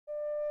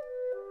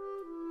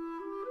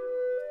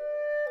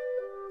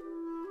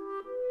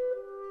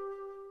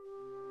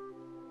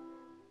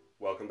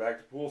welcome back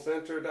to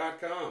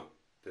poolcenter.com.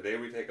 Today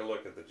we take a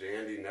look at the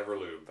Jandy Never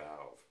Lube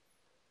valve.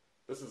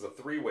 This is a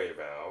three-way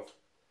valve,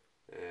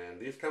 and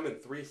these come in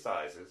three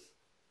sizes: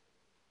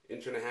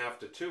 1.5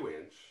 to 2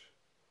 inch,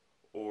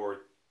 or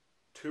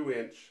 2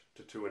 inch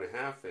to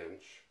 2.5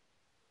 inch,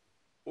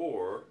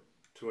 or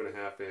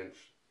 2.5 inch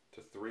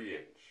to 3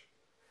 inch.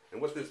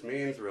 And what this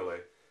means really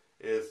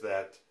is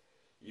that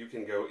you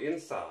can go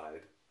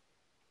inside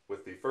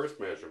with the first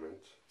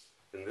measurement,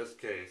 in this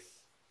case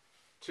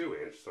 2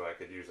 inch, so I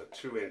could use a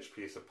 2 inch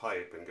piece of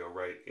pipe and go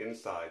right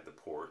inside the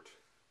port,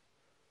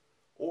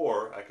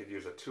 or I could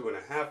use a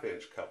 2.5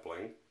 inch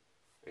coupling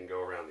and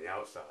go around the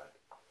outside.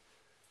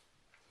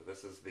 So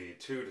this is the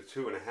 2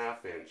 to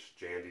 2.5 inch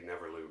Jandy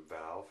Never Lube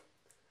valve.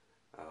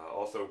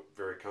 Also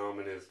very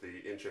common is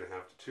the 1.5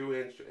 to 2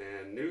 inch,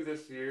 and new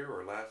this year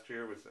or last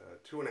year was a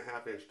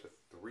 2.5 inch to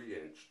 3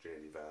 inch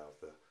Jandy valve,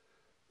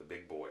 the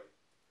big boy.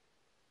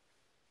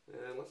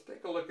 And let's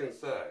take a look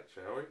inside,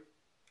 shall we?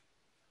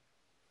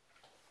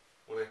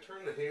 When I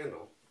turn the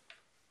handle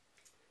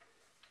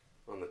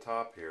on the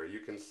top here, you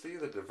can see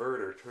the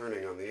diverter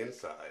turning on the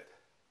inside.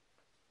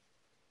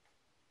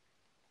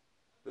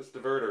 This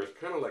diverter is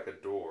kind of like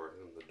a door,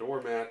 and the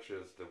door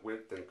matches the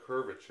width and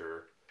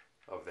curvature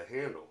of the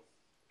handle.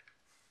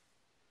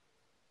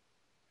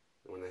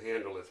 And when the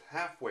handle is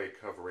halfway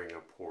covering a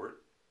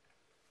port,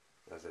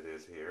 as it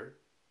is here,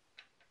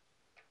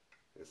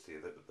 you see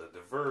that the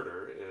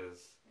diverter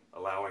is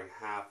allowing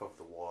half of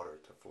the water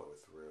to flow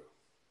through.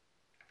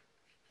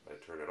 If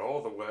I turn it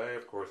all the way,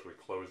 of course we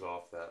close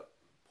off that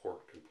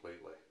port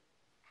completely.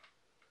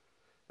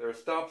 There are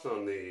stops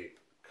on the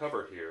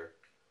cover here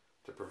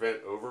to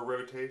prevent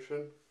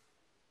over-rotation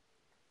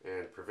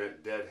and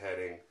prevent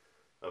deadheading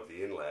of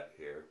the inlet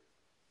here.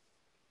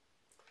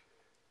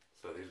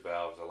 So these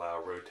valves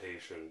allow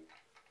rotation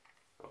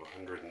of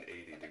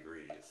 180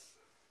 degrees.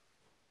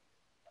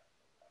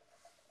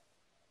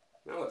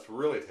 Now let's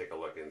really take a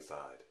look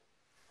inside.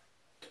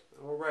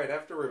 Alright,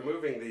 after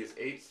removing these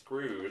 8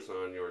 screws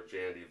on your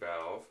Jandy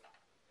valve,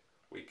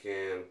 we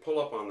can pull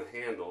up on the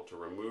handle to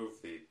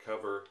remove the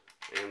cover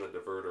and the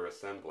diverter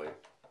assembly.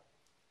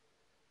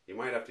 You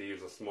might have to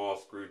use a small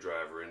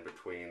screwdriver in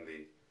between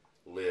the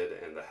lid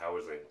and the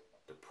housing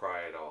to pry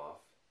it off.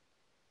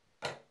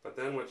 But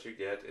then what you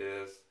get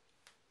is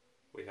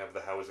we have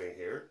the housing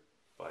here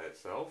by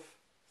itself,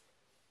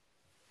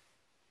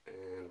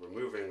 and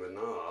removing the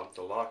knob,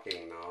 the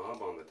locking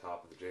knob on the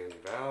top of the Jandy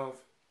valve,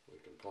 we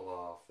can pull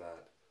off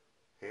that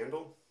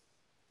handle,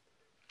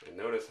 and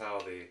notice how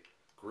the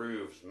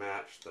grooves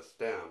match the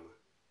stem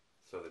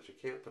so that you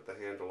can't put the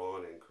handle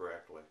on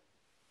incorrectly.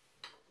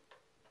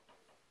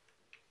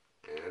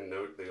 And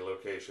note the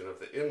location of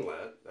the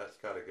inlet. That's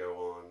got to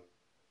go on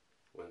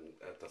when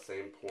at the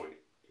same point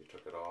you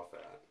took it off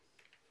at.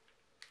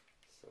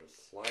 So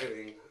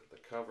sliding the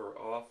cover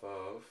off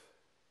of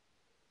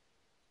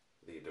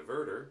the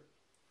diverter,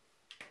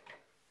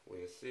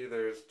 we see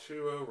there's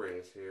 2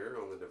 O-rings here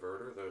on the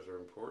diverter. Those are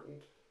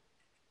important,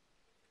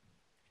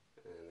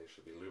 and they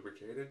should be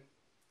lubricated.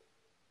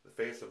 The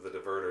face of the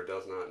diverter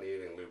does not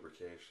need any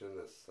lubrication.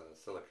 This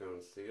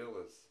silicone seal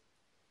is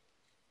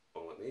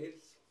all it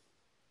needs.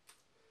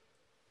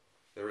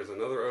 There is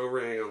another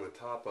O-ring on the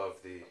top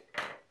of the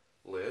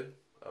lid,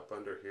 up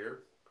under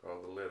here,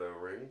 called the lid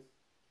O-ring.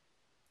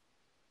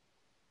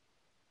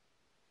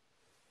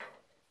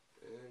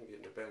 And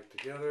getting it back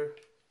together.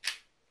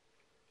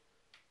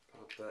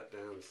 Pop that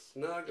down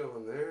snug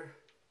on there.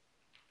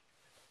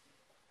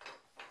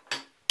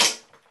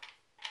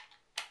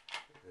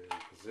 And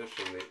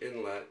position the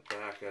inlet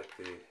back at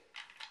the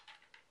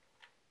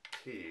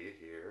T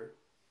here.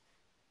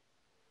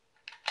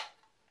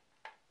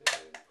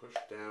 And push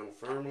down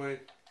firmly.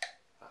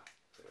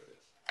 There it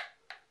is.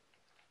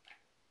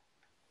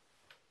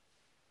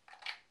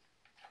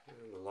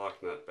 And the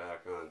lock nut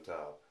back on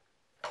top.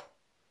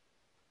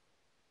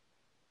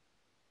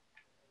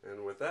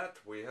 And with that,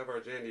 we have our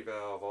Jandy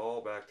valve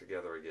all back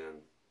together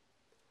again.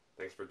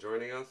 Thanks for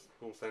joining us,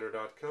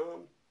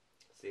 poolcenter.com.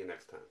 See you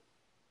next time.